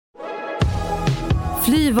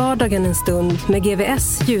Fly vardagen en stund med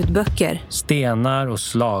GVS ljudböcker. Stenar och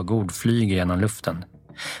slagord flyger genom luften.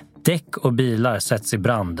 Däck och bilar sätts i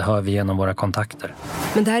brand, hör vi genom våra kontakter.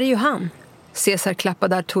 Men det här är ju han. Cesar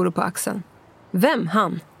klappade Arturo på axeln. Vem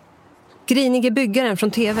han? Grinige byggaren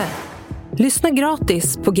från TV. Lyssna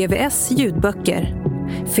gratis på GVS ljudböcker.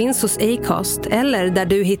 Finns hos Acast eller där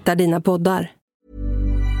du hittar dina poddar.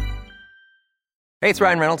 Hey, it's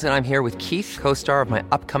Ryan Reynolds and I'm here with Keith, co-star of my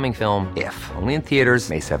upcoming film If, only in theaters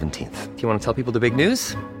May 17th. Do you want to tell people the big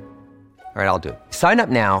news? All right, I'll do it. Sign up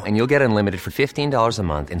now and you'll get unlimited for $15 a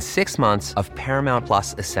month and 6 months of Paramount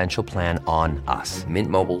Plus Essential Plan on us.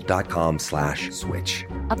 MintMobile.com/switch.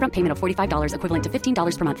 Upfront payment of $45 equivalent to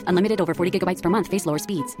 $15 per month. Unlimited over 40 gigabytes per month. Face lower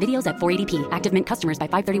speeds. Videos at 480p. Active Mint customers by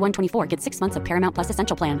 531.24 get 6 months of Paramount Plus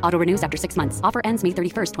Essential Plan. Auto renews after 6 months. Offer ends May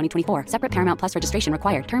 31st, 2024. Separate Paramount Plus registration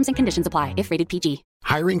required. Terms and conditions apply if rated PG.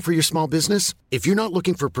 Hiring for your small business? If you're not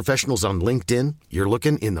looking for professionals on LinkedIn, you're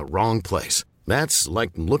looking in the wrong place. That's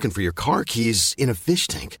like looking for your car keys in a fish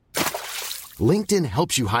tank. LinkedIn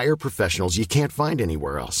helps you hire professionals you can't find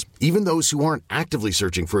anywhere else, even those who aren't actively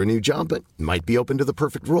searching for a new job but might be open to the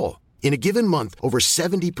perfect role. In a given month, over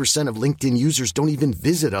 70% of LinkedIn users don't even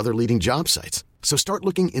visit other leading job sites. So start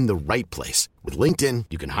looking in the right place. With LinkedIn,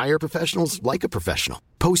 you can hire professionals like a professional.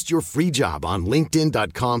 Post your free job on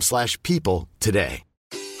linkedin.com/people today.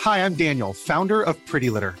 Hi, I'm Daniel, founder of Pretty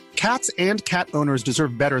Litter. Cats and cat owners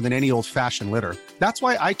deserve better than any old-fashioned litter. That's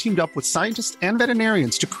why I teamed up with scientists and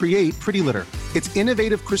veterinarians to create Pretty Litter. Its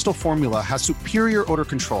innovative crystal formula has superior odor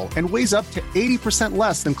control and weighs up to 80%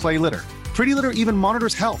 less than clay litter. Pretty Litter even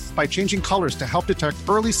monitors health by changing colors to help detect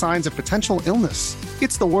early signs of potential illness.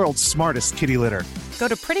 It's the world's smartest kitty litter. Go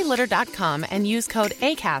to prettylitter.com and use code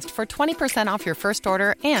ACAST for 20% off your first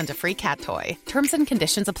order and a free cat toy. Terms and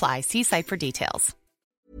conditions apply. See site for details.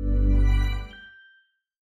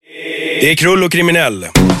 Det är Krull och Kriminell.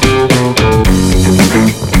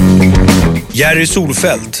 Jerry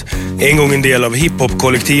Solfelt, en gång en del av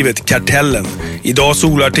hiphop-kollektivet Kartellen. Idag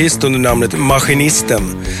solartist under namnet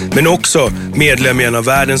Maskinisten, men också medlem i en av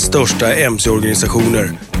världens största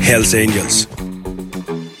MC-organisationer, Hells Angels.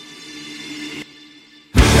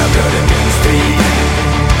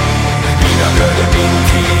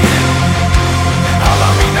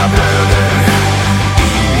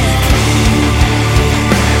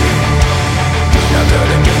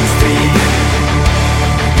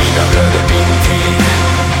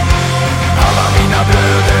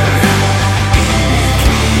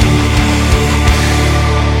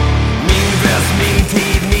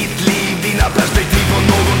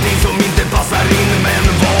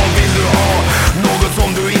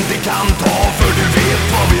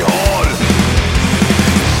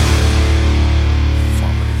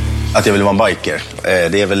 Att jag ville vara en biker.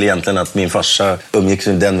 Det är väl egentligen att min farsa umgicks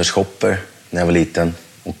med Denvers Hopper när jag var liten.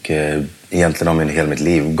 Och egentligen har hela mitt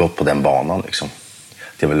liv gått på den banan. Liksom.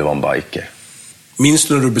 Att jag ville vara en biker. Minns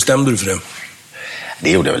du när du bestämde dig för det?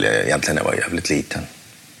 Det gjorde jag väl egentligen när jag var jävligt liten.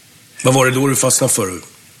 Vad var det då du fastnade för?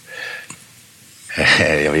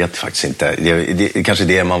 Jag vet faktiskt inte. Det kanske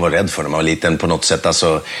det man var rädd för när man var liten på något sätt.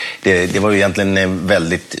 Alltså, det var ju egentligen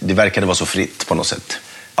väldigt... Det verkade vara så fritt på något sätt.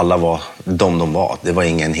 Alla var de var. Det var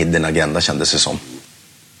ingen hidden agenda, kändes det som.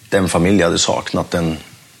 Den familj jag hade saknat, den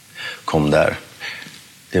kom där.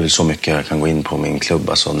 Det är väl så mycket jag kan gå in på min klubb,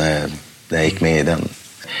 alltså, när jag gick med i den.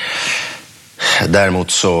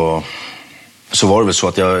 Däremot så var det väl så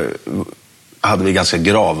att jag hade väl ganska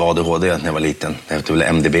grav ADHD när jag var liten. Det hette väl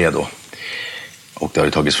MDB då. Och det har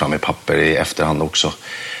tagits fram i papper i efterhand också.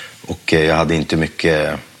 Och jag hade inte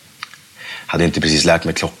precis lärt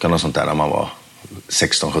mig klockan och sånt där när man var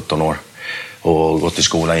 16-17 år. Och gått i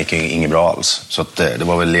skolan gick inget bra alls. Så att, det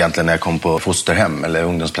var väl egentligen när jag kom på fosterhem eller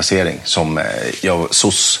ungdomsplacering som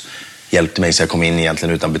SOS hjälpte mig så jag kom in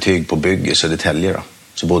egentligen utan betyg på bygge Södertälje då.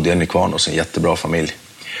 Så bodde jag i Nykvarn hos en jättebra familj.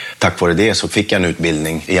 Tack vare det så fick jag en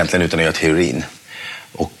utbildning egentligen utan att göra teorin.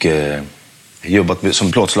 Och jobbat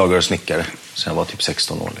som plåtslagare och snickare så jag var typ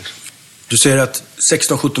 16 år liksom. Du säger att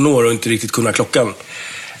 16-17 år och inte riktigt kunna klockan.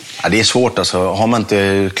 Ja, det är svårt alltså. Har man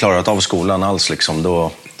inte klarat av skolan alls liksom,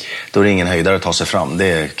 då är det ingen höjdare att ta sig fram.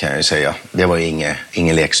 Det kan jag ju säga. Det var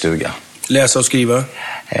ingen lekstuga. Läsa och skriva?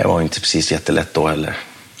 Det var inte precis jättelätt då heller.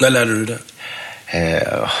 När lärde du det?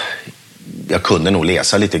 Jag kunde nog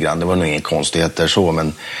läsa lite grann. Det var nog inga konstigheter så,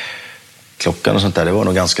 men klockan och sånt där, det var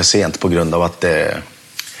nog ganska sent på grund av att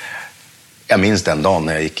jag minns den dagen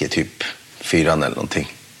när jag gick i typ 4 eller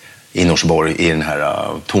någonting. I Norsborg, i den här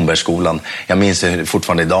Tornbergsskolan. Jag minns det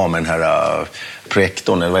fortfarande idag med den här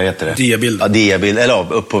projektorn, eller vad heter det? Diabild. Ja, diabild.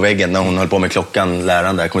 Eller upp på väggen när hon höll på med klockan,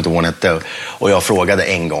 läraren där, jag kommer inte ihåg vad hon hette. Och jag frågade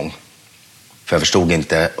en gång. För jag förstod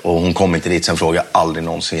inte, och hon kom inte dit. Sen frågade jag aldrig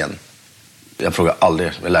någonsin igen. Jag frågade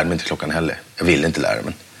aldrig, jag lärde mig inte klockan heller. Jag ville inte lära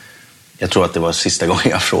mig. Jag tror att det var sista gången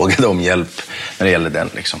jag frågade om hjälp när det gällde den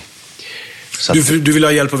liksom. Så du ville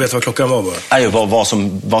ha hjälp att veta vad klockan var bara? Nej,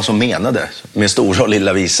 vad som menade med stora och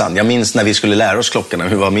lilla visan. Jag minns när vi skulle lära oss klockorna, hur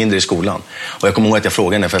vi var mindre i skolan. Och jag kommer ihåg att jag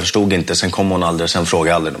frågade henne, för jag förstod inte. Sen kom hon aldrig, sen frågade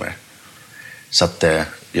jag aldrig mer. Så att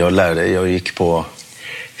jag gick på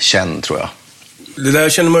känn, tror jag. Det där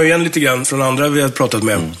känner man ju igen lite grann från andra vi har pratat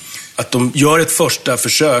med. Att de gör ett första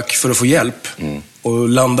försök för att få hjälp. Och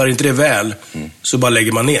landar inte det väl, så bara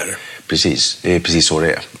lägger man ner. Precis, det är precis så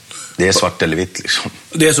det är. Det är svart eller vitt liksom.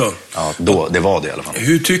 Det är så? Ja, det var det i alla fall.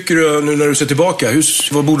 Hur tycker du nu när du ser tillbaka?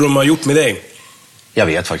 Vad borde de ha gjort med dig? Jag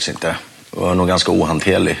vet faktiskt inte. Jag var nog ganska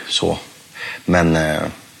ohanterlig så. Men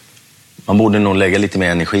man borde nog lägga lite mer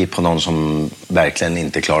energi på någon som verkligen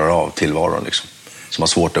inte klarar av tillvaron liksom. Som har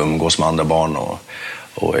svårt att umgås med andra barn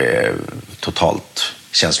och är totalt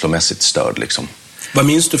känslomässigt störd liksom. Vad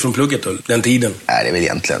minns du från plugget då, den tiden? Nej, det är väl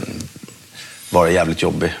egentligen bara jävligt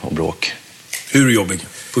jobbig och bråk. Hur jobbig?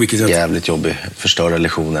 På vilket sätt? Jävligt jobbig. Förstöra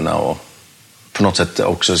lektionerna och på något sätt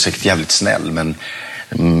också säkert jävligt snäll, men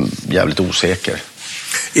jävligt osäker.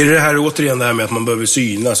 Är det här återigen det här med att man behöver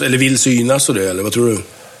synas, eller vill synas och det, eller vad tror du?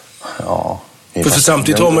 Ja. För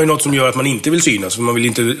samtidigt har man ju något som gör att man inte vill synas, för man vill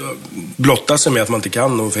inte blotta sig med att man inte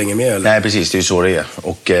kan och hänga med. Eller? Nej, precis. Det är ju så det är.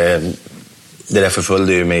 Och det där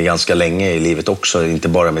förföljde ju mig ganska länge i livet också, inte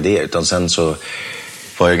bara med det, utan sen så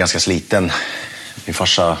var jag ganska sliten. Min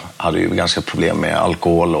farsa hade ju ganska problem med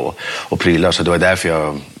alkohol och prylar, så det var därför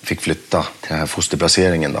jag fick flytta till den här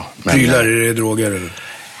fosterplaceringen då. Men, prylar, är det droger eller?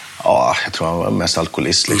 Ja, jag tror han var mest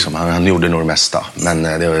alkoholist liksom. Han gjorde nog det mesta. Men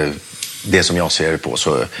det var det som jag ser det på,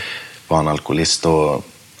 så var han alkoholist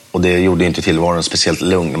och det gjorde inte tillvaron speciellt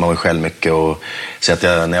lugn. Man var själv mycket och så att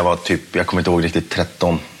när jag var typ, jag kommer inte ihåg riktigt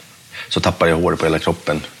 13, så tappade jag håret på hela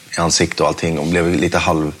kroppen, i ansiktet och allting, och blev lite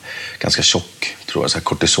ganska tjock, tror jag, så här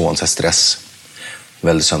kortison, så här stress.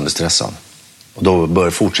 Väldigt sönderstressad. Och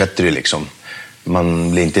då fortsätter det liksom.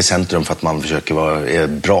 Man blir inte i centrum för att man försöker är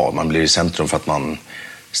bra. Man blir i centrum för att man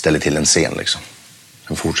ställer till en scen liksom.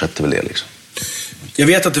 Sen fortsätter väl det liksom. Jag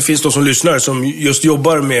vet att det finns de som lyssnar som just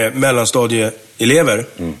jobbar med mellanstadieelever.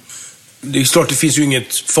 Det är klart, det finns ju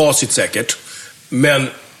inget facit säkert. Men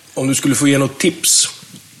om du skulle få ge något tips,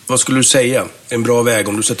 vad skulle du säga? En bra väg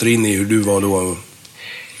om du sätter in i hur du var då?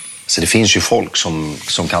 Så det finns ju folk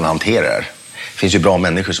som kan hantera det här. Det finns ju bra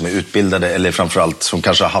människor som är utbildade, eller framförallt som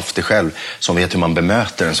kanske har haft det själv, som vet hur man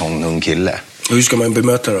bemöter en sån ung kille. Och hur ska man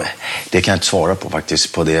bemöta då? Det kan jag inte svara på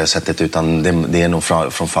faktiskt på det sättet, utan det är nog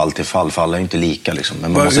från fall till fall. För alla är ju inte lika liksom.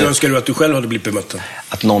 Men hur önskar du att du själv hade blivit bemött?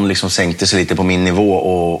 Att någon liksom sänkte sig lite på min nivå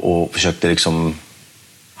och försökte liksom,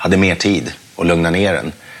 hade mer tid och lugna ner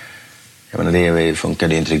den. Jag menar, det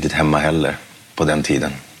funkade ju inte riktigt hemma heller på den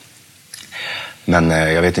tiden. Men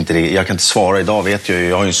jag vet inte, jag kan inte svara idag, vet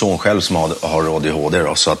jag har ju en son själv som har ADHD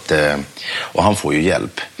då, så att, och han får ju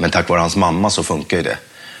hjälp. Men tack vare hans mamma så funkar ju det.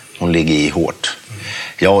 Hon ligger i hårt.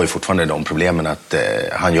 Jag har ju fortfarande de problemen att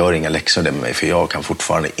han gör inga läxor med mig, för jag kan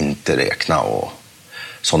fortfarande inte räkna och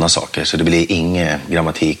sådana saker. Så det blir ingen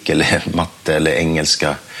grammatik eller matte eller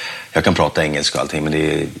engelska. Jag kan prata engelska och allting,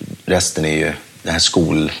 men resten är ju, den här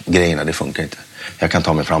skolgrejerna, det funkar inte. Jag kan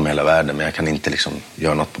ta mig fram i hela världen, men jag kan inte liksom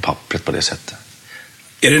göra något på pappret på det sättet.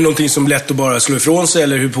 Är det någonting som lätt att bara slå ifrån sig,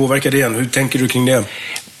 eller hur påverkar det en? Hur tänker du kring det?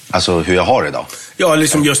 Alltså hur jag har det idag? Ja,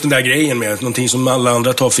 liksom just den där grejen med någonting som alla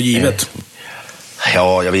andra tar för givet.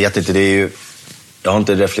 Ja, jag vet inte. Det är ju, jag har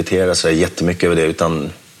inte reflekterat så jättemycket över det,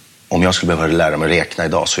 utan om jag skulle behöva lära mig räkna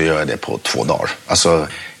idag så gör jag det på 2 dagar. Alltså,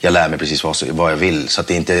 jag lär mig precis vad jag vill. Så att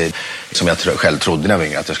det är inte som jag själv trodde när jag var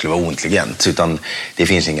yngre, att jag skulle vara ointelligent. Utan det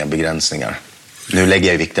finns inga begränsningar. Nu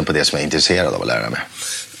lägger jag vikten på det som jag är intresserad av att lära mig.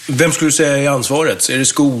 Vem skulle du säga är ansvaret? Är det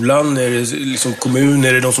skolan? Är det liksom kommun?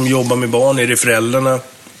 Är det de som jobbar med barn? Är det föräldrarna?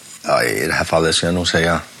 Ja, i det här fallet skulle jag nog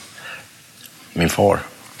säga min far,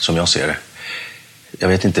 som jag ser det. Jag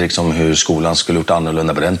vet inte liksom hur skolan skulle gjort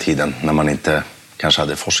annorlunda på den tiden, när man inte kanske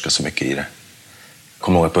hade forskat så mycket i det. Jag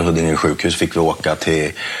kommer ihåg att på Huddinge sjukhus fick vi åka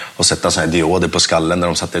till och sätta såna här dioder på skallen där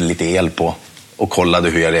de satte lite el på och kollade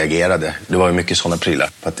hur jag reagerade. Det var ju mycket sådana prylar,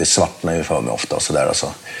 för att det svartnade ju för mig ofta och sådär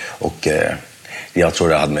alltså. Och jag tror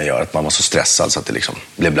det hade med att göra att man var så stressad så att det liksom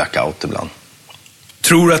blev blackout ibland.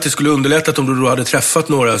 Tror du att det skulle underlättat om du då hade träffat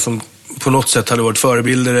några som på något sätt hade varit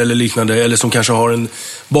förebilder eller liknande, eller som kanske har en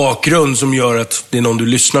bakgrund som gör att det är någon du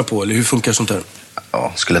lyssnar på, eller hur funkar sånt här?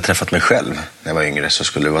 Ja, skulle jag träffat mig själv när jag var yngre så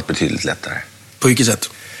skulle det varit betydligt lättare. På vilket sätt?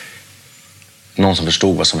 Någon som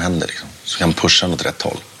förstod vad som hände liksom, så kan pusha åt rätt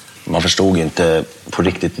håll. Man förstod ju inte på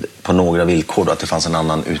riktigt på några villkor då, att det fanns en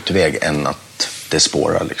annan utväg än att det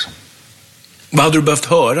spårar liksom. Vad hade du behövt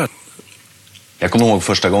höra? Jag kommer ihåg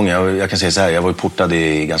första gången, jag kan säga så här, jag var ju portad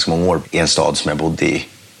i ganska många år i en stad som jag bodde i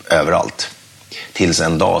överallt. Tills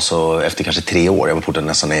en dag, så efter kanske 3 år, jag var portad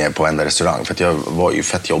nästan på enda restaurang för att jag var ju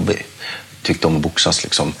fett jobbig. Tyckte om att boxas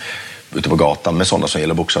liksom ute på gatan med sådana som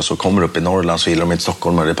gillar boxas. Så kommer upp i Norrland så gillar de inte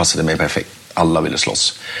Stockholm och det passade mig perfekt. Alla ville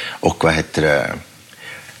slåss. Och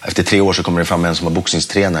efter 3 år så kommer det fram en som var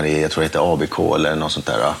boxningstränare i, jag tror det heter ABK eller något sånt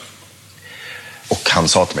där. Och han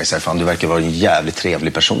sa till mig så här, fan du verkar vara en jävligt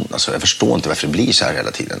trevlig person. Alltså, jag förstår inte varför det blir så här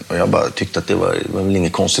hela tiden. Och jag bara tyckte att det var väl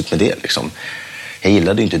inget konstigt med det liksom. Jag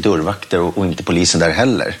gillade ju inte dörrvakter och inte polisen där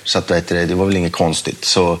heller. Så att, det var väl inget konstigt.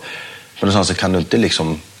 Så på någonstans så kan du inte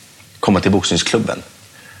liksom komma till boxningsklubben.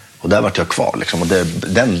 Och där vart jag kvar liksom. Och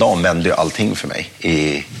den dagen vände ju allting för mig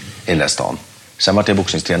i den där stan. Sen vart jag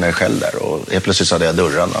boxningstränare själv där. Och helt plötsligt så hade jag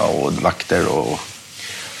dörrarna och vakter och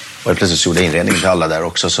helt plötsligt så gjorde jag inredning till alla där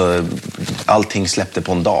också. Så allting släppte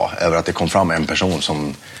på en dag över att det kom fram en person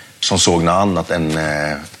som såg något annat än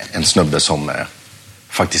en snubbe som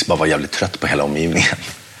faktiskt bara var jävligt trött på hela omgivningen.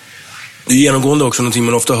 Det är genomgående också någonting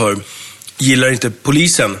man ofta hör. Gillar inte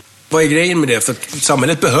polisen. Vad är grejen med det? För att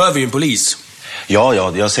samhället behöver ju en polis.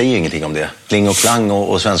 Ja, jag säger ingenting om det. Kling och klang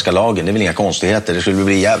och svenska lagen, det är väl inga konstigheter. Det skulle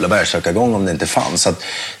bli jävla bärsökargång om det inte fanns. Så att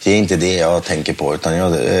det är inte det jag tänker på. Utan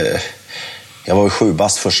jag var ju 7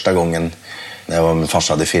 bast första gången när jag var med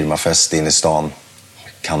farsa hade firmafest inne i stan.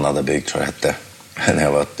 Kanadabygg tror jag hette. När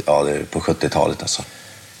jag var, det är på 70-talet alltså.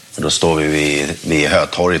 Och då står vi vid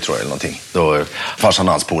Hötorg tror jag eller någonting. Då farsan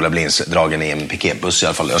och hans polare blir dragen i en piketbuss i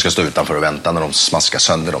alla fall. Jag ska stå utanför och vänta när de smaskar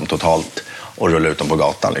sönder dem totalt. Och rulla ut dem på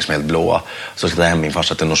gatan, liksom helt blåa. Så ska jag ta hem min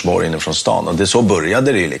farsa till Norsborg inifrån stan. Och så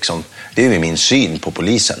började det ju liksom. Det är ju min syn på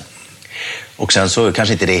polisen. Och sen så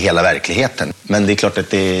kanske inte det är hela verkligheten. Men det är klart att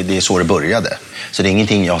det är så det började. Så det är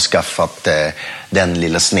ingenting jag har skaffat, den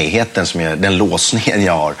lilla snedheten, den låsningen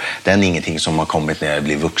jag har. Den är ingenting som har kommit när jag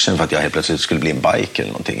blir vuxen för att jag helt plötsligt skulle bli en bike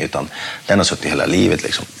eller någonting. Utan den har suttit hela livet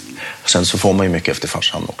liksom. Och sen så får man ju mycket efter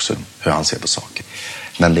farsan också, hur han ser på saker.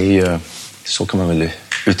 Men det är ju, så kan man väl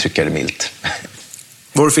uttrycka det milt.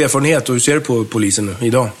 Vad har du för erfarenhet och hur ser du på polisen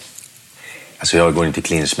idag? Alltså jag går inte i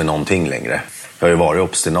clinch med någonting längre. Jag har ju varit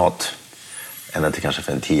obstinat ända till kanske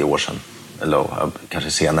för 10 år sedan. Eller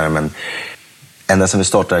kanske senare, men ända sedan vi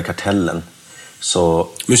startade Kartellen så...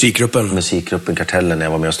 Musikgruppen Kartellen, när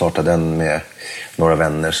jag var med och startade den med några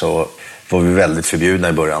vänner så var vi väldigt förbjudna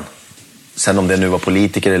i början. Sen om det nu var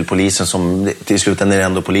politiker eller polisen som... Till slut är det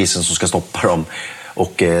ändå polisen som ska stoppa dem.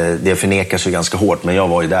 Och det förnekas ju ganska hårt, men jag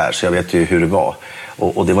var ju där så jag vet ju hur det var.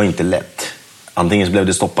 Och det var inte lätt. Antingen så blev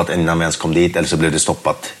det stoppat innan vi ens kom dit eller så blev det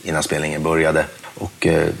stoppat innan spelningen började. Och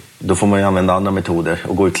då får man ju använda andra metoder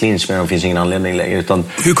och gå i clinch med dem, finns ingen anledning längre. Utan...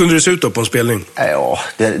 Hur kunde det se ut då på en spelning? Ja,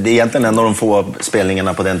 det är egentligen en av de få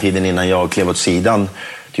spelningarna på den tiden innan jag klev åt sidan.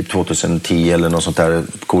 Typ 2010 eller något sånt där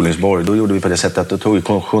på Kolingsborg. Då gjorde vi på det sättet att då tog vi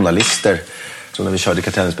journalister. Så när vi körde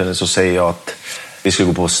Kartellenspelningen så säger jag att vi skulle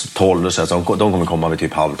gå på 12 och så de kommer komma vid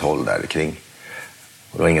typ 11:30 där kring.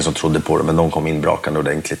 Och det var ingen som trodde på det, men de kom in brakande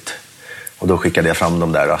ordentligt. Och då skickade jag fram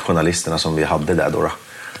de där journalisterna som vi hade där då.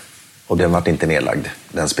 Och den var inte nedlagd,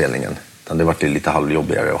 den spelningen. Utan det var lite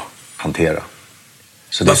halvjobbigare att hantera.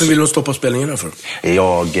 Så varför ville de stoppa spelningen för?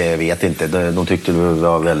 Jag vet inte. De tyckte det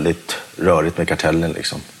var väldigt rörigt med Kartellen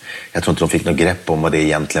liksom. Jag tror inte de fick något grepp om vad det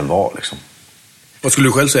egentligen var liksom. Vad skulle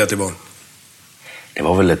du själv säga att det var? Det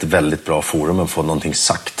var väl ett väldigt bra forum att få någonting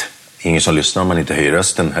sagt. Ingen som lyssnar om man inte höjer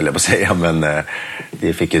rösten, höll jag på att säga. Men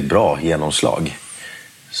det fick ett bra genomslag.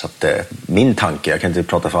 Så att min tanke, jag kan inte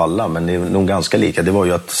prata för alla, men det är nog ganska lika. Det var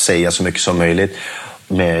ju att säga så mycket som möjligt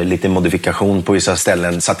med lite modifikation på vissa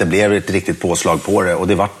ställen så att det blev ett riktigt påslag på det. Och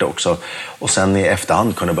det vart det också. Och sen i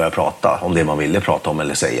efterhand kunde börja prata om det man ville prata om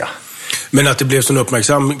eller säga. Men att det blev sån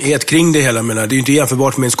uppmärksamhet kring det hela, menar, det är ju inte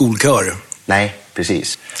jämförbart med en skolkör. Nej,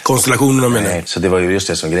 precis. Konstellationerna menar. Nej, så det var ju just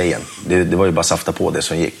det som grejen. Det var ju bara safta på det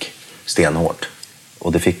som gick stenhårt.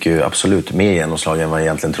 Och det fick ju absolut mer genomslag än vad jag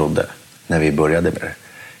egentligen trodde när vi började med det.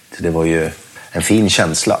 Så det var ju en fin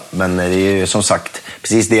känsla. Men det är ju som sagt,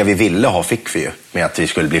 precis det vi ville ha fick vi ju. Med att vi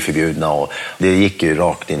skulle bli förbjudna och det gick ju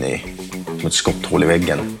rakt in i som ett skotthål i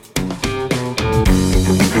väggen.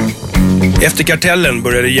 Efter Kartellen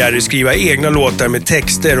började Jerry skriva egna låtar med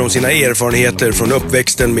texter om sina erfarenheter från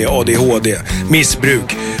uppväxten med ADHD,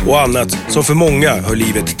 missbruk och annat som för många hör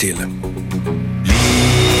livet till.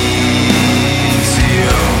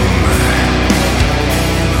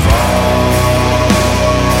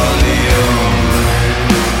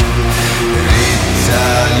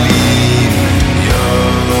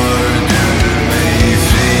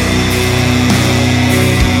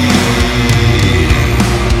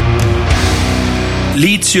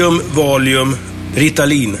 Litium, Valium,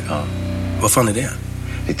 Ritalin. Ja. Vad fan är det?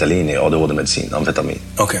 Ritalin är ADHD-medicin, amfetamin.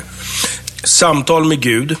 Okej. Samtal med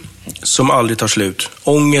Gud som aldrig tar slut.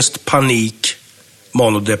 Ångest, panik,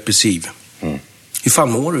 manodepressiv. Hur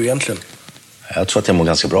fan mår du egentligen? Jag tror att jag mår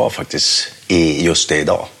ganska bra faktiskt i just det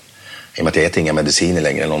idag. I och med att jag äter inga mediciner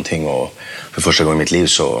längre eller någonting. Och för första gången i mitt liv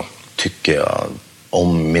så tycker jag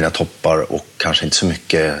om mina toppar och kanske inte så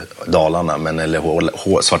mycket dalarna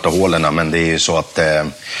eller svarta hålen. Men det är ju så att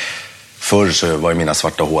förr så var ju mina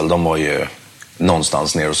svarta hål, de var ju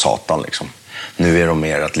någonstans ner hos Satan liksom. Nu är de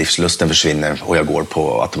mer att livslusten försvinner och jag går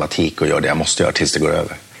på automatik och gör det jag måste göra tills det går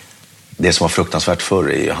över. Det som var fruktansvärt förr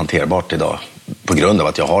är ju hanterbart idag på grund av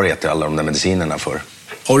att jag har ätit alla de där medicinerna förr.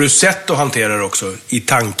 Har du sett och hanterar det också i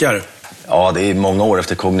tankar? Ja, det är många år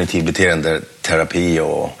efter kognitiv beteendeterapi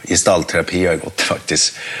och gestaltterapi har jag gått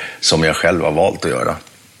faktiskt, som jag själv har valt att göra.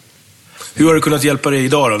 Hur har det kunnat hjälpa dig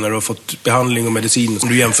idag då, när du har fått behandling och medicin som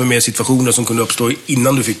du jämför med situationer som kunde uppstå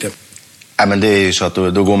innan du fick det? Ja, men det är ju så att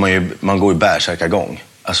då går man går i bärsärkagång.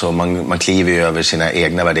 Alltså man kliver ju över sina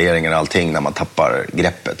egna värderingar och allting när man tappar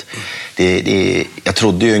greppet. Jag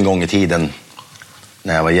trodde ju en gång i tiden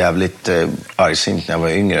när jag var jävligt argsint när jag var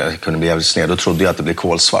yngre, jag kunde bli jävligt sned, då trodde jag att det blev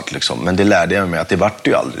kolsvart liksom. Men det lärde jag mig att det vart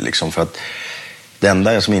ju aldrig liksom, för att det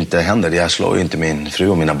enda som inte händer, det jag slår ju inte min fru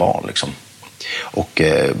och mina barn liksom. Och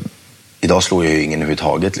idag slår jag ju ingen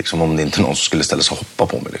överhuvudtaget liksom, om det inte är någon som skulle ställa sig och hoppa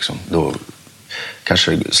på mig liksom. Då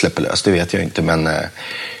kanske det släpper lös, det vet jag inte, men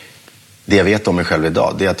det jag vet om mig själv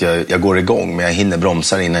idag, det är att jag går igång, men jag hinner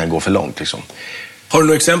bromsa innan jag går för långt liksom. Har du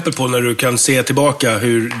några exempel på när du kan se tillbaka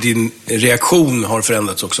hur din reaktion har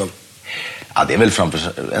förändrats också? Ja, det är väl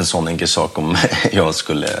framför en sån enkel sak om jag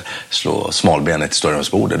skulle slå smalbenet i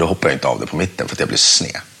störrumsbordet. Då hoppar jag inte av det på mitten för att jag blir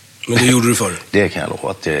sned. Men det gjorde du förr? Det kan jag lova.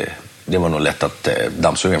 Att det var nog lätt att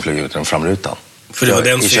dammsugaren flög ut genom framrutan. För det var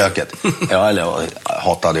den i köket. Ja, eller jag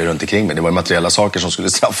hatade det runt omkring mig. Det var materiella saker som skulle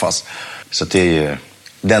straffas. Så det är ju,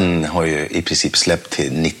 den har ju i princip släppt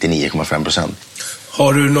till 99,5%.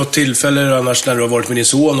 Har du något tillfälle annars när du har varit med din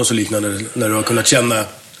son och så liknande, när du har kunnat känna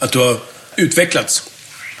att du har utvecklats?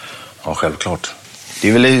 Ja, självklart. Det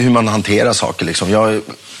är väl hur man hanterar saker liksom. Jag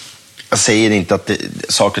säger inte att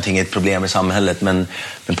saker och ting är ett problem i samhället, men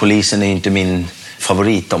polisen är inte min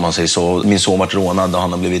favorit om man säger så. Min son var rånad och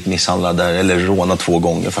han har blivit misshandlad där, eller rånad 2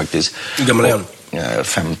 gånger faktiskt. Hur gammal är han?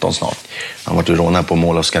 15 snart. Han var rånad på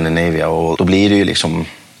Mall of Scandinavia och då blir det ju liksom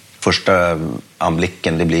första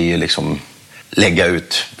anblicken, det blir ju liksom lägga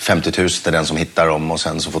ut 50 000 till den som hittar dem och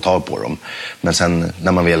sen så får ta på dem. Men sen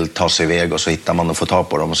när man vill ta sig iväg och så hittar man och får ta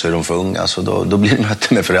på dem och så är de för unga, så då blir det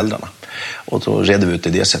möte med föräldrarna. Och då reder vi ut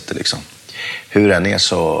det sättet liksom. Hur det än är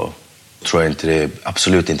så tror jag inte det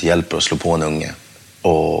absolut inte hjälper att slå på en unge.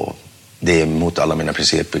 Och det är mot alla mina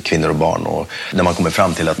principer, kvinnor och barn. Och när man kommer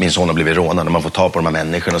fram till att min son har blivit rånad, när man får ta på de här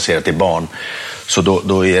människorna och ser att det är barn, så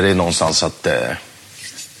då är det någonstans att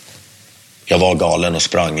jag var galen och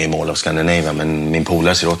sprang i Mall of Scandinavia, men min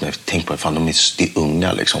polare ser åt mig, tänk på fan, de är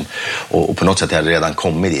unga liksom. Och på något sätt hade jag redan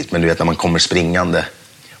kommit dit, men du vet när man kommer springande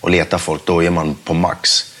och letar folk, då är man på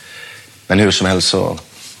max. Men hur som helst så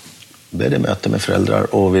blev det möte med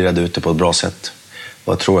föräldrar och vi redde ut det på ett bra sätt.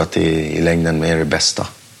 Och jag tror att det i längden är det bästa,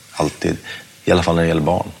 alltid. I alla fall när det gäller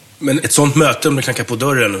barn. Men ett sånt möte om det knackar på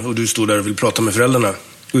dörren och du står där och vill prata med föräldrarna,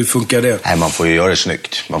 hur funkar det? Nej, man får ju göra det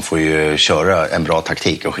snyggt. Man får ju köra en bra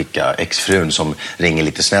taktik och skicka exfrun som ringer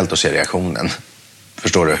lite snällt och ser reaktionen.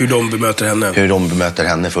 Förstår du? Hur de bemöter henne? Hur de bemöter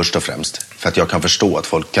henne först och främst. För att jag kan förstå att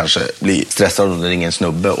folk kanske blir stressade om det ringer en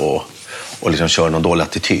snubbe och liksom kör någon dålig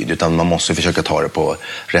attityd. Utan man måste försöka ta det på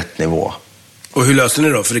rätt nivå. Och hur löste ni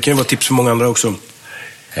då? För det kan ju vara tips för många andra också.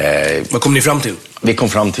 Vad kom ni fram till? Vi kom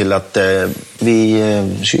fram till att vi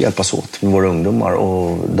skulle hjälpas åt med våra ungdomar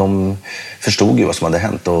och de förstod ju vad som hade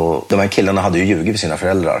hänt. Och de här killarna hade ju ljugit för sina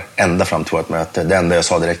föräldrar ända fram till vårt möte. Det enda jag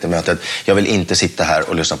sa direkt i mötet, jag vill inte sitta här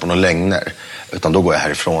och lyssna på några lögner, utan då går jag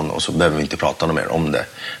härifrån och så behöver vi inte prata något mer om det.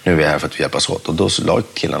 Nu är vi här för att vi hjälpas åt. Och då la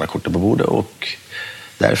killarna kortet på bordet och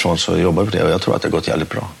därifrån så jobbar vi på det och jag tror att det har gått jävligt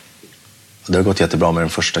bra. Och det har gått jättebra med den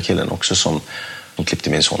första killen också som klippte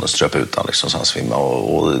min son och ströp ut han liksom, så han svimmade.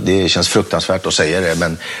 Och det känns fruktansvärt att säga det,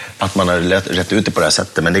 men att man har rätt ut det på det här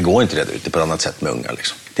sättet, men det går inte rätt ut det på ett annat sätt med unga.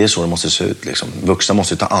 Liksom. Det är så det måste se ut. Liksom. Vuxna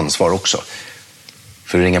måste ta ansvar också.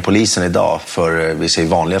 För att ringa polisen idag, för vi ser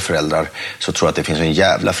vanliga föräldrar, så tror jag att det finns en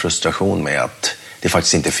jävla frustration med att det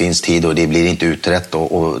faktiskt inte finns tid och det blir inte utrett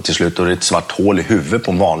och till slut är det ett svart hål i huvudet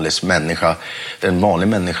på en vanlig människa. En vanlig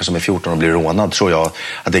människa som är 14 och blir rånad, tror jag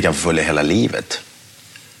att det kan förfölja hela livet.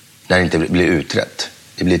 När det inte blir utrett.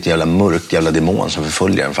 Det blir ett jävla mörkt jävla demon som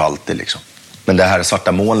förföljer en för alltid liksom. Men det här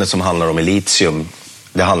svarta molnet som handlar om Elysium,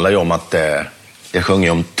 det handlar ju om att det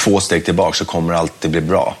sjunger om 2 steg tillbaka så kommer alltid bli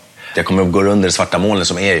bra. Jag kommer att gå under det svarta molnet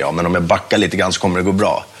som är jag, men om jag backar lite grann så kommer det gå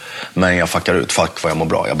bra. Men jag fuckar ut, fuck vad jag mår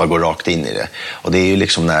bra. Jag bara går rakt in i det. Och det är ju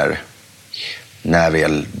liksom när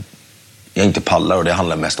jag inte pallar, och det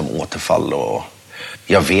handlar mest om återfall. Och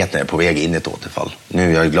jag vet när jag är på väg in i ett återfall.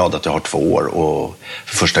 Nu är jag glad att jag har 2 år och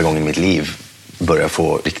för första gången i mitt liv börjar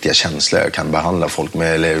få riktiga känslor. Jag kan behandla folk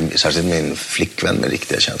med, eller särskilt min flickvän med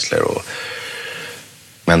riktiga känslor.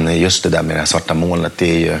 Men just det där med det här svarta molnet,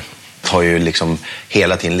 det har ju liksom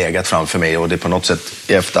hela tiden legat framför mig. Och det på något sätt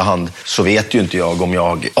i efterhand så vet ju inte jag om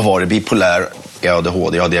jag har varit bipolär, jag har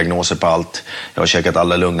ADHD, jag har diagnoser på allt. Jag har käkat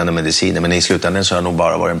alla lugnande mediciner, men i slutändan så har jag nog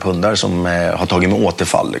bara varit en pundare som har tagit med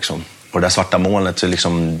återfall liksom. Och det där svarta molnet, så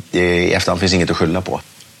liksom, i efterhand finns inget att skylla på.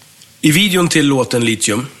 I videon till låten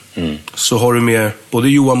Litium så har du med både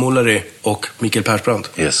Johan Mollari och Mikael Persbrandt.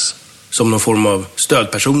 Yes. Som någon form av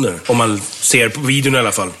stödpersoner, om man ser på videon i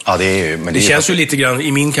alla fall. Ja, det är ju... Men det känns ju lite grann,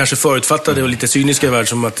 i min kanske förutfattade och lite cyniska värld,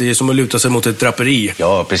 som att det är som att luta sig mot ett draperi.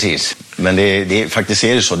 Ja, precis. Men det faktiskt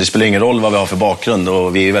är det så. Det spelar ingen roll vad vi har för bakgrund,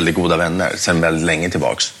 och vi är väldigt goda vänner sedan väldigt länge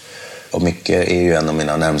tillbaks. Och Micke är ju en av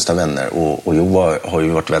mina närmsta vänner, och Johan har ju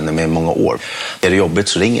varit vänner med många år. Är det jobbigt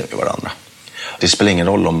så ringer vi varandra. Det spelar ingen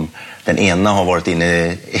roll om den ena har varit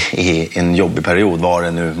inne i en jobbig period, vad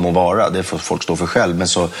det nu må vara. Det får folk stå för själv, men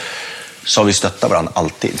så har vi stöttat varandra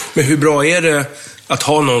alltid. Men hur bra är det att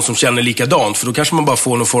ha någon som känner likadant? För då kanske man bara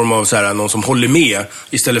får någon form av så här, någon som håller med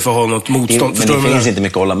istället för att ha något motstånd. Men det finns inte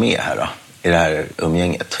mycket att hålla med här då, i det här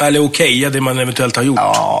umgänget. Eller okej, det man eventuellt har gjort.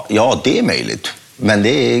 Ja, det är möjligt. Men det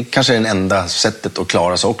är kanske det enda sättet att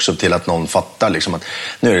klara sig också, till att någon fattar liksom att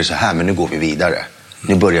nu är det så här, men nu går vi vidare.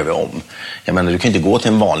 Nu börjar vi om. Jag menar, du kan inte gå till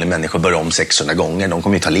en vanlig människa och börja om 600 gånger. De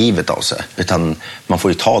kommer ju ta livet av sig. Utan man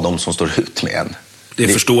får ju ta dem som står ut med en. Det är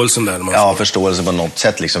förståelsen där. Ja, förståelsen på något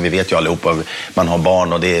sätt. Liksom. Vi vet ju allihopa, man har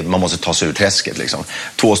barn och man måste ta sig ur träsket. Liksom.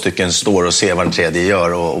 2 stycken står och ser vad den tredje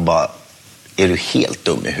gör och bara, är du helt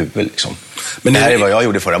dum i huvudet liksom? Men det här är vad jag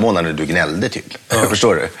gjorde förra månaden när du gnällde typ. Ja.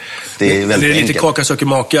 Förstår du? Det är väldigt lite enkelt. Kaka söker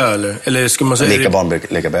maka eller ska man säga? Leka barn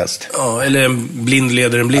leka bäst. Ja, eller en blind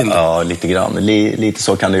leder en blind. Ja, lite grann. Lite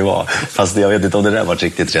så kan det ju vara. Fast jag vet inte om det där var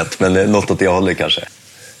riktigt rätt. Men något åt det hållet kanske.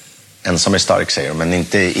 Ensam är stark, säger de, men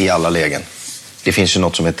inte i alla lägen. Det finns ju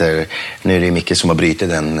något som heter, nu är det Micke som har brutit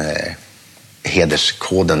den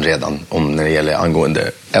hederskoden redan när det gäller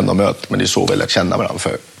angående möte. Men det är så väl att känna varandra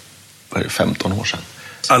för 15 år sedan.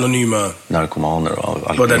 Anonyma narkomaner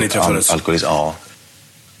och var där ni träffades? Alkoholist, ja.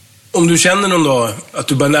 Om du känner någon dag att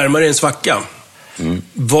du börjar närma dig en svacka,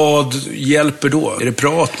 vad hjälper då? Är det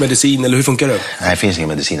prat, medicin eller hur funkar det? Nej, det finns inga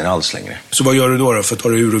mediciner alls längre. Så vad gör du då för att ta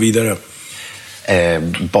dig ur och vidare?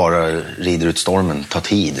 Bara rider ut stormen, ta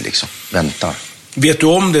tid liksom, väntar. Vet du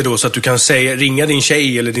om det då så att du kan ringa din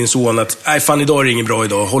tjej eller din son att nej fan, idag är det inget bra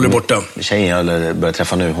idag, håller borta? Tjejen jag börjar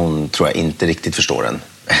träffa nu, hon tror jag inte riktigt förstår den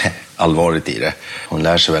allvaret i det. Hon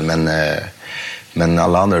lär sig väl, men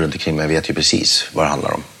alla andra runt omkring mig vet ju precis vad det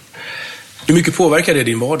handlar om. Hur mycket påverkar det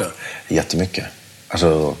din vardag? Jättemycket.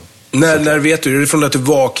 Alltså, när vet du? Är det från att du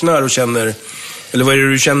vaknar och känner, eller vad är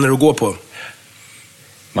det du känner och går på?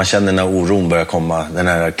 Man känner när oron börjar komma, den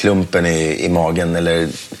här klumpen i magen, eller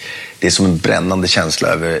det är som en brännande känsla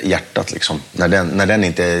över hjärtat liksom. När den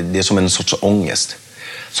inte, det är som en sorts ångest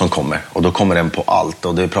som kommer, och då kommer den på allt,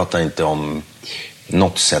 och det pratar inte om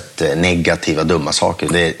något sätt negativa, dumma saker.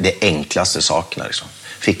 Det är det enklaste sakerna liksom.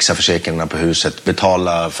 Fixa försäkringarna på huset,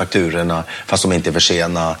 betala fakturorna fast de inte är för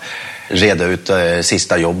sena, reda ut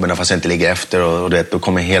sista jobben fast jag inte ligger efter, och då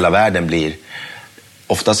kommer hela världen bli.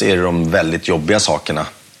 Oftast är det de väldigt jobbiga sakerna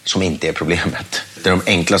som inte är problemet. Det är de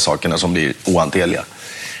enkla sakerna som blir ohanterliga.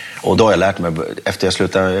 Och då har jag lärt mig,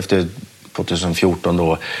 efter 2014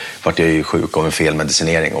 då var jag ju sjuk av en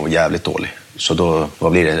felmedicinering och var jävligt dålig. Så då,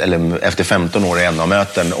 vad blir det? Eller efter 15 år i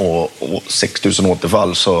NA-möten och 6000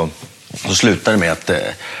 återfall så slutade det med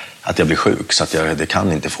att jag blir sjuk, så att det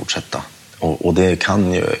kan inte fortsätta. Och det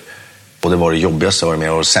kan ju, och det var det jobbigaste jag var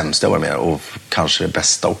med och det sämsta jag var med och kanske det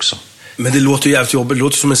bästa också. Men det låter ju jävligt jobbigt, det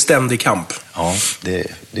låter som en ständig kamp. Ja, det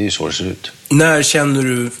är ju så det ser ut. När känner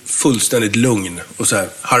du fullständigt lugn och så här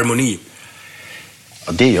harmoni?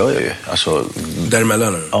 Ja, det gör jag ju. Alltså,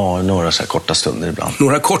 däremellan? Ja, några så här korta stunder ibland.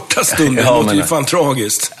 Några korta stunder? Ja, det låter ju fan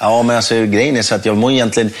tragiskt. Ja, men alltså grejen är så att jag må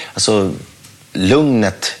egentligen, alltså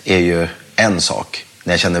lugnet är ju en sak.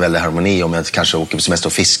 När jag känner väldigt harmoni, om jag kanske åker på semester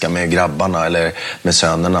och fiskar med grabbarna eller med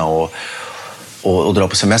sönerna och dra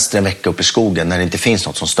på semester en vecka upp i skogen när det inte finns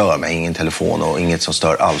något som stör mig, ingen telefon och inget som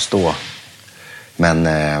stör alls då. Men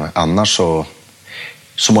annars så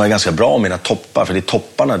mår jag ganska bra om mina toppar, för det är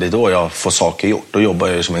topparna, det är då jag får saker gjort. Då jobbar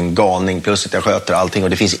jag som en galning, plus att jag sköter allting och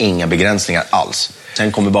det finns inga begränsningar alls.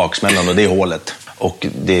 Sen kommer baksmällan och det är hålet. Och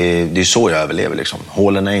det är så jag överlever liksom.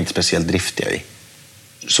 Hålen är inte speciellt driftiga i.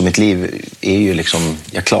 Så mitt liv är ju liksom,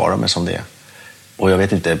 jag klarar mig som det är. Och jag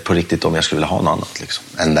vet inte på riktigt om jag skulle vilja ha något annat liksom,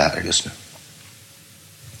 än det här just nu.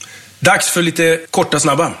 Dags för lite korta,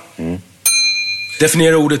 snabba.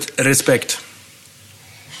 Definiera ordet respekt.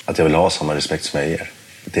 Att jag vill ha samma respekt som jag ger.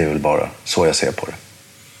 Det är väl bara så jag ser på det.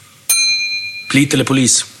 Plit eller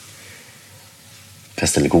polis?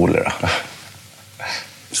 Pest eller kolera.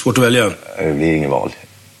 Svårt att välja. Det blir ingen val.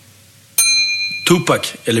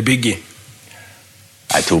 Tupac eller Biggie?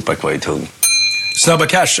 Nej, Tupac var ju tung. Snabba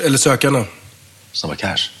Cash eller Sökarna? Snabba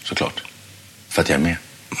Cash, såklart. För att jag är med.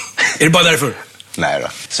 Är det bara därför? Nej då.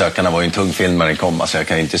 Sökarna var ju en tung film när den kom. Så jag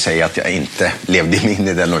kan ju inte säga att jag inte levde in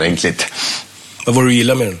i den ordentligt. Vad var du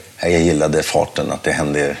gillar med den? Jag gillade farten, att det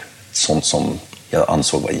hände sånt som jag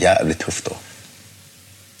ansåg var jävligt tufft då.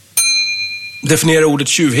 Definiera ordet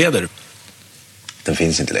tjuvheder. Den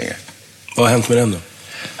finns inte längre. Vad har hänt med den då?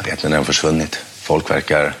 Jag vet inte, den har försvunnit. Folk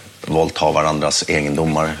verkar våldta varandras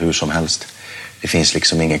egendomar hur som helst. Det finns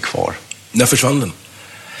liksom inget kvar. När försvann den?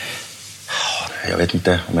 Jag vet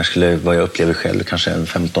inte om jag skulle, vad jag upplever själv, kanske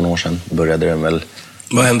 15 år sedan började den väl.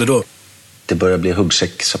 Vad hände då? Det började bli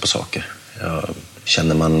huggsexa på saker. Jag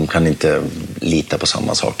kände man kan inte lita på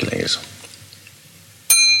samma saker längre. Så.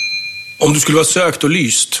 Om du skulle vara sökt och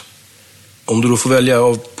lyst, om du då får välja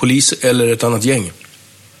av polis eller ett annat gäng?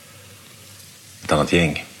 Ett annat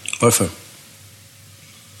gäng. Varför?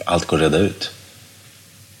 Allt går att reda ut.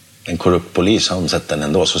 En korrupt polis, han sett den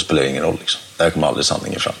ändå, så spelar det ingen roll liksom. Där kommer aldrig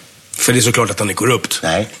sanningen fram. För det är såklart att han är korrupt.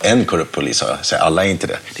 Nej, en korrupt polis, så alla är inte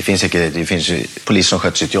det. Det finns ju poliser som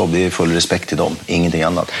sköter sitt jobb, det är full respekt till dem, ingenting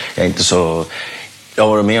annat. Jag har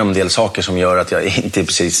varit med om en del saker som gör att jag inte är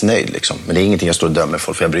precis nöjd liksom. Men det är ingenting jag står och dömer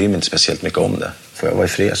för jag bryr mig inte speciellt mycket om det. Får jag vara i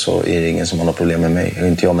fred så är det ingen som har något problem med mig, och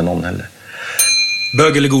inte jag med någon heller.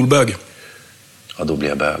 Bög eller golbög? Ja, då blir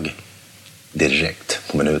jag bög. Direkt,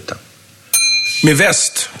 på minuten. Med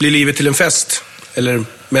väst, blir livet till en fest? Eller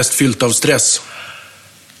mest fyllt av stress?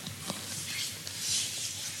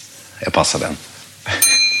 Jag passar den.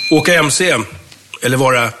 Åka MC eller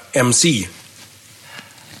vara MC?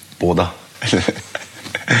 Båda.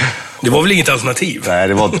 Det var väl inget alternativ? Nej,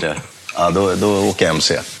 det var inte det. Ja, då åker jag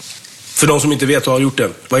MC. För de som inte vet och har gjort det,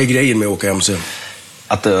 vad är grejen med att åka MC?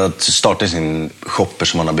 Att starta sin shopper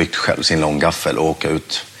som man har byggt själv, sin långgaffel, och åka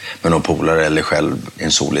ut med någon polare eller själv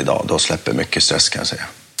en solig dag. Då släpper mycket stress, kan jag säga.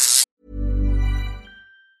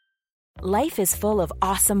 Life is full of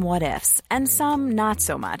awesome what-ifs, and some not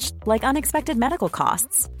so much, like unexpected medical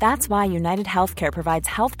costs. That's why United Healthcare provides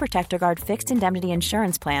Health Protector Guard fixed indemnity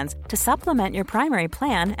insurance plans to supplement your primary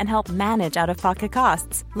plan and help manage out-of-pocket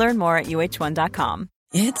costs. Learn more at uh1.com.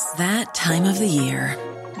 It's that time of the year.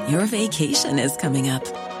 Your vacation is coming up.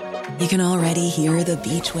 You can already hear the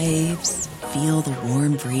beach waves, feel the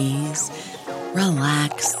warm breeze,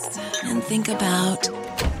 relax, and think about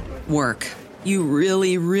work. You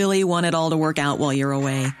really, really want it all to work out while you're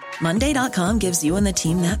away. Monday.com gives you and the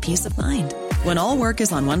team that peace of mind. When all work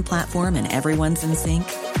is on one platform and everyone's in sync,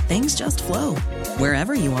 things just flow.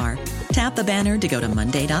 Wherever you are, tap the banner to go to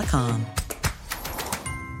Monday.com.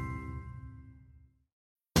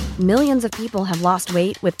 Millions of people have lost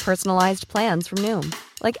weight with personalized plans from Noom.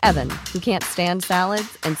 Like Evan, who can't stand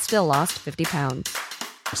salads and still lost 50 pounds.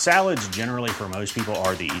 Salads generally for most people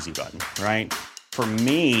are the easy button, right? For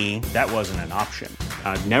me, that wasn't an option.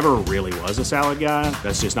 I never really was a salad guy.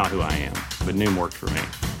 That's just not who I am. But Noom worked for me.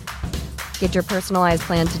 Get your personalized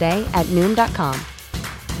plan today at Noom.com.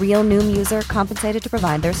 Real Noom user compensated to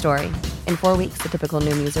provide their story. In 4 weeks, the typical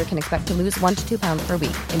Noom user can expect to lose 1 to 2 pounds per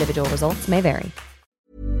week. Individual results may vary.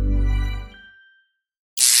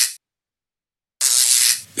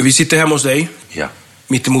 Vi sitter hemma hos dig. Ja.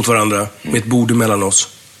 Mitt emot varandra. Med ett bord mellan oss.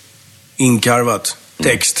 Inkarvat.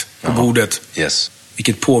 Text på bordet. Yes.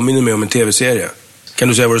 Vilket påminner mig om en tv-serie. Kan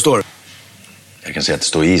du säga vad det står? Jag kan säga att det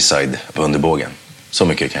står Eastside på underbågen. Så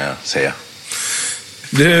mycket kan jag säga.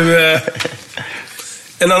 Du,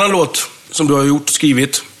 en annan låt som du har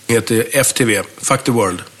skrivit heter FTV, Fuck the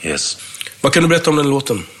World. Yes. Vad kan du berätta om den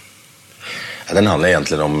låten? Ja, den handlar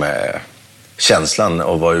egentligen om känslan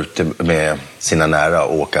att vara ute med sina nära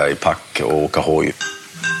och åka i pack och åka hoj.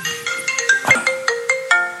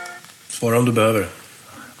 Svara om du behöver.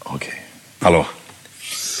 Okej. Hallå?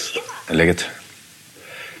 Är läget?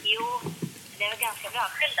 Jo, det är ganska bra.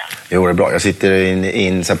 Själv då? Jo, det är bra. Jag sitter i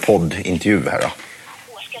en sån poddintervju här då. Ska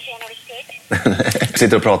jag säga något viktigt? Jag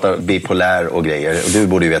sitter och pratar bipolär och grejer. Och du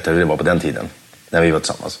borde ju veta hur det var på den tiden. När vi var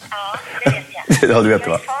tillsammans. Ja, det vet jag. Ja, du vet det,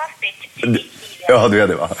 va? Ja, du vet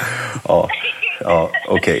det, va? Ja,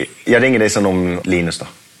 okej. Jag ringer dig som om Linus då.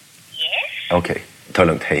 Yes. Okej. Ta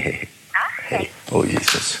lugnt. Hej. Ja, hej.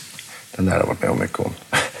 Jesus. Den där har varit med om mycket om.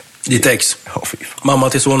 Ditt ex? Ja, fy fan. Mamma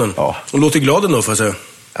till sonen? Ja. Hon låter glad ändå, får jag säga.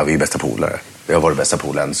 Ja, vi är bästa polare. Vi har varit bästa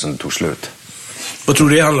polare som tog slut. Vad tror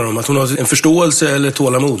du det handlar om? Att hon har en förståelse eller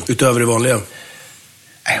tålamod utöver det vanliga?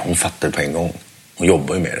 Nej, hon fattar det på en gång. Hon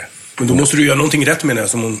jobbar ju med det. Men då måste du göra någonting rätt med det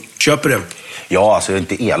som hon köper det. Ja, alltså jag är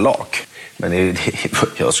inte elak. Men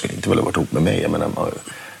jag skulle inte vilja varit ihop med mig. Jag menar, man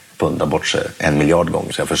pundar bort sig 1 miljard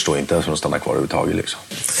gånger. Så jag förstår inte att hon stannar kvar överhuvudtaget liksom.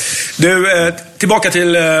 Du, tillbaka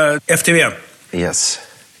till FTV. Yes.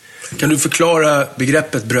 Kan du förklara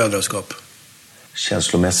begreppet brödraskap?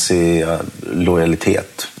 Känslomässig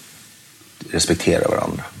lojalitet. Respektera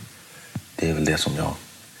varandra. Det är väl det som jag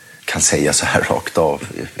kan säga så här rakt av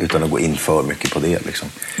utan att gå in för mycket på det liksom.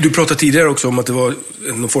 Du pratade tidigare också om att det var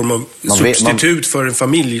någon form av substitut för en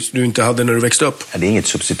familj du inte hade när du växte upp. Det är inget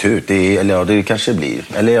substitut, det kanske blir.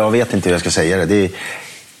 Eller jag vet inte hur jag ska säga det. Det är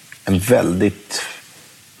en väldigt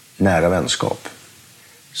nära vänskap.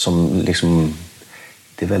 Som liksom,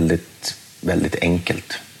 det är väldigt, väldigt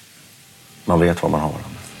enkelt. Man vet vad man har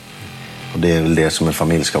varandra. Och det är väl det som en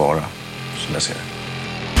familj ska vara, som jag ser det.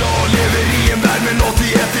 Jag lever i en värld med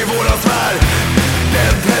 81 i våran sfär.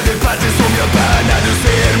 Den Teddy som jag bär när du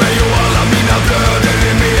ser mig och alla mina bröder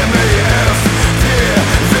är med mig i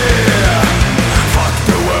FTV. Fuck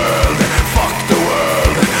the world, fuck the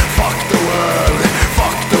world, fuck the world,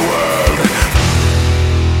 fuck the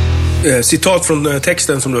world. Citat från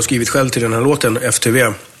texten som du har skrivit själv till den här låten,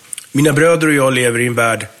 FTV. Mina bröder och jag lever i en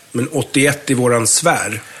värld, men 81 i våran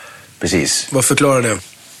sfär. Precis. Vad förklarar det?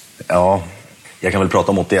 Ja, jag kan väl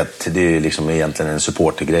prata om 81. Det är ju liksom egentligen en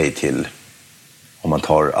supportergrej till, om man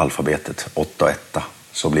tar alfabetet 8 och 1,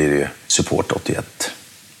 så blir det ju support 81.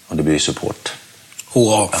 Och det blir ju support.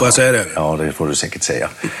 HA, får jag säga det? Ja, det får du säkert säga.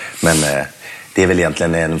 Men det är väl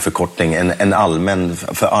egentligen en förkortning, en allmän,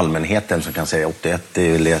 för allmänheten som kan säga 81. Det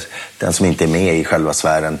är väl den som inte är med i själva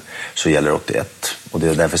sfären, så gäller 81. Och det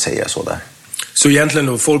är därför säger jag så där. Så egentligen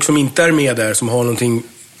då, folk som inte är med där, som har någonting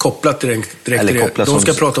kopplat direkt till det, de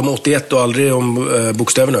ska prata om 81 och aldrig om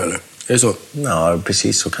bokstäverna, eller? Är det så? Ja,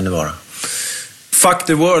 precis så kan det vara. Fuck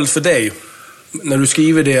the world för dig. När du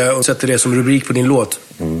skriver det och sätter det som rubrik på din låt,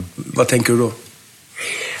 vad tänker du då?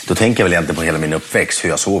 Då tänker jag väl egentligen på hela min uppväxt, hur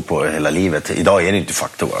jag såg på hela livet. Idag är det inte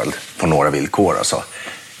fuck the world på några villkor alltså.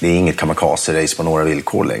 Det är inget kamikaze-race på några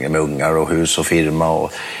villkor längre med ungar och hus och firma.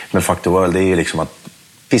 Men fuck the world, det är ju liksom att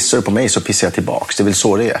pissar du på mig så pissar jag tillbaks. Det är väl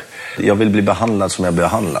så det är. Jag vill bli behandlad som jag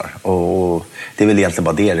behandlar. Och det är väl egentligen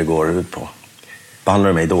bara det går ut på. Behandlar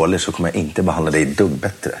du mig dåligt så kommer jag inte behandla dig dugg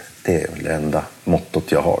bättre. Det är väl det enda mottot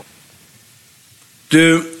jag har.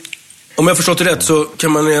 Du, om jag förstått det rätt så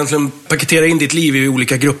kan man egentligen paketera in ditt liv i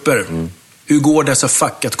olika grupper. Hur går dessa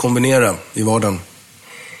fack att kombinera i vardagen?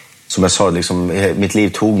 Som jag sa, liksom, mitt liv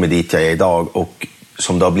tog mig dit jag är idag, och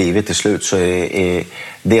som det har blivit till slut så är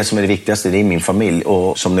det som är det viktigaste, det är min familj.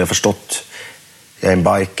 Och som ni har förstått, jag är en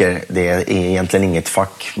biker, det är egentligen inget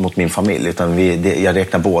fack mot min familj, utan jag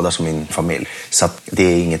räknar båda som min familj. Så att det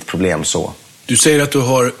är inget problem så. Du säger att du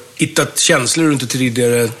har hittat känslor du inte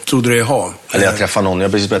tidigare trodde dig ha. Eller jag träffar någon, jag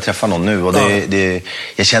har precis börjat träffa någon nu. Och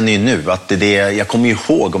jag känner ju nu att jag kommer ju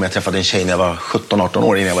ihåg om jag träffade en tjej när jag var 17-18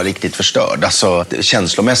 år innan jag var riktigt förstörd. Alltså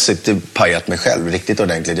känslomässigt pajat mig själv riktigt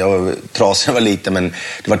ordentligt. Jag var trasig när jag var liten, men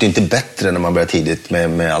det var ju inte bättre när man började tidigt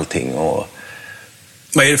med allting. Och...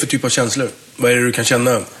 Vad är det för typ av känslor? Vad är det du kan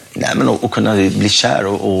känna? Nej, men att kunna bli kär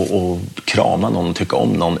och krama någon och tycka om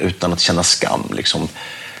någon utan att känna skam liksom.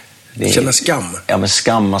 Känna skam? Ja, men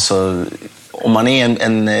skam, alltså om man är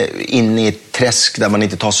inne i ett träsk där man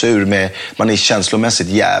inte tar sig ur, man är känslomässigt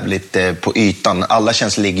jävligt på ytan. Alla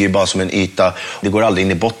känslor ligger ju bara som en yta. Det går aldrig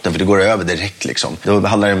in i botten, för det går över direkt liksom. Då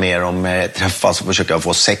handlar det mer om träffas och försöka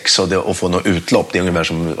få sex och få något utlopp. Det är ungefär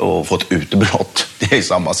som att få ett utbrott. Det är ju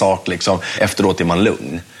samma sak liksom. Efteråt är man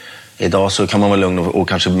lugn. Idag så kan man vara lugn och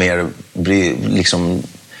kanske mer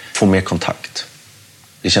få mer kontakt.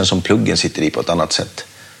 Det känns som pluggen sitter i på ett annat sätt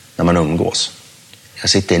när man umgås. Jag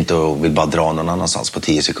sitter inte och vill bara dra någon annanstans på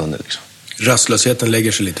 10 sekunder. Liksom. Rastlösheten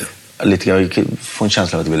lägger sig lite? Jag får en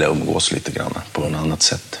känsla av att jag vill umgås lite grann på något annat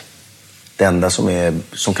sätt. Det enda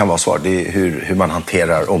som kan vara svar, det är hur man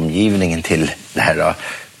hanterar omgivningen till det här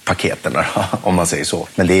paketen, om man säger så.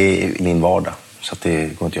 Men det är min vardag, så att det går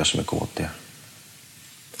inte att göra så mycket åt det.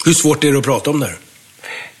 Hur svårt är det att prata om det här?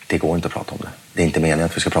 Det går inte att prata om det. Det är inte meningen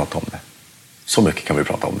att vi ska prata om det. Så mycket kan vi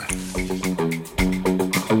prata om det.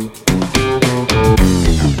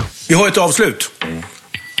 Vi har ett avslut.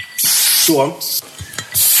 Så.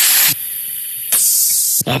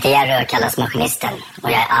 Jag heter Jerry och kallas Maskinisten.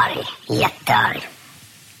 Och jag är arg. Jättearg.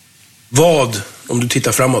 Vad, om du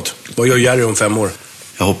tittar framåt, vad gör Jerry om 5 år?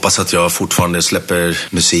 Jag hoppas att jag fortfarande släpper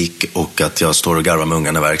musik och att jag står och garvar med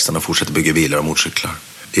ungarna i verkstaden och fortsätter bygga bilar och motorcyklar.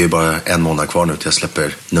 Det är ju bara 1 månad kvar nu till jag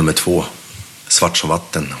släpper nummer 2, Svart som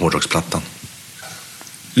vatten, hårdrocksplattan.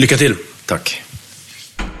 Lycka till. Tack.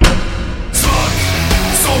 Svart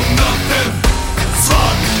som natten,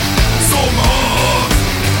 svart som hav.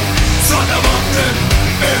 Svarta vatten,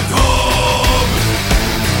 ett hav.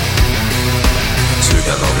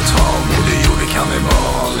 Slukat av ett hav, både jord och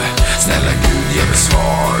kannibal. Snälla Gud, ge mig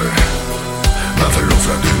svar. Varför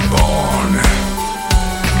offrar du barn?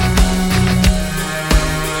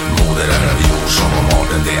 Moder är av jord som om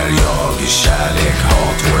arten det är jag. Kärlek,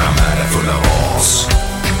 hat, våra världar fulla av as.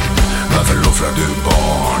 Varför offrar du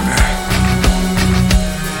barn?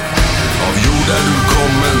 Av jord är du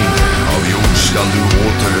kommen, av jord skall du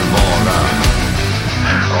åter vara.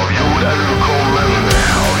 Av jord är du kommen,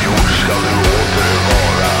 av jord skall du åter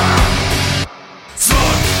vara.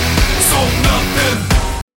 Svart som natten.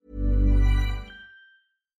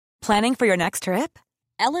 Planning for your next trip?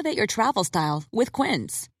 Elevate your travel style with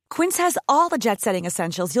Quince. Quince has all the jet-setting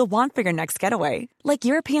essentials you'll want for your next getaway, like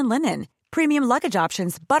European linen, premium luggage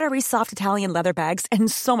options, buttery soft Italian leather bags,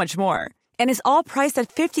 and so much more. And is all priced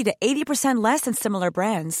at 50 to 80% less than similar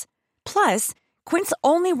brands. Plus, Quince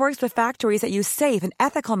only works with factories that use safe and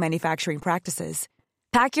ethical manufacturing practices.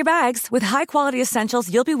 Pack your bags with high-quality essentials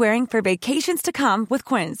you'll be wearing for vacations to come with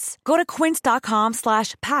Quince. Go to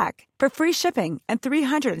quince.com/pack for free shipping and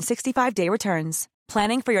 365-day returns.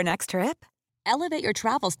 Planning for your next trip? Elevate your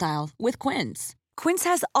travel style with Quince. Quince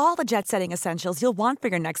has all the jet-setting essentials you'll want for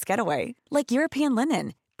your next getaway, like European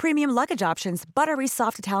linen, premium luggage options, buttery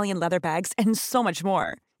soft Italian leather bags, and so much more.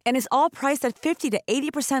 And is all priced at 50 to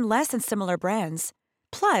 80% less than similar brands.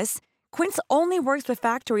 Plus, Quince only works with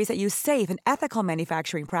factories that use safe and ethical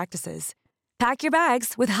manufacturing practices. Pack your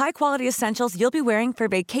bags with high-quality essentials you'll be wearing for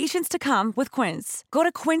vacations to come with Quince. Go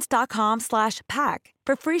to quince.com/pack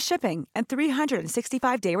for free shipping and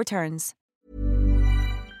 365-day returns.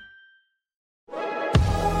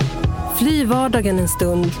 Fly vardagen en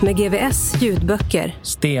stund med GVS ljudböcker.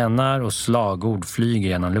 Stenar och slagord flyger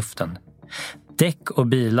genom luften. Däck och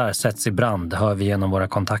bilar sätts i brand, hör vi genom våra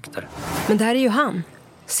kontakter. Men det här är ju han.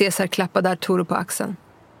 Cesar klappade Arturo på axeln.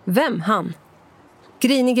 Vem han?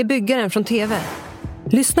 Grinige byggaren från TV.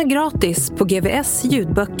 Lyssna gratis på GVS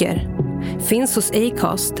ljudböcker. Finns hos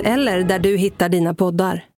Acast eller där du hittar dina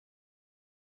poddar.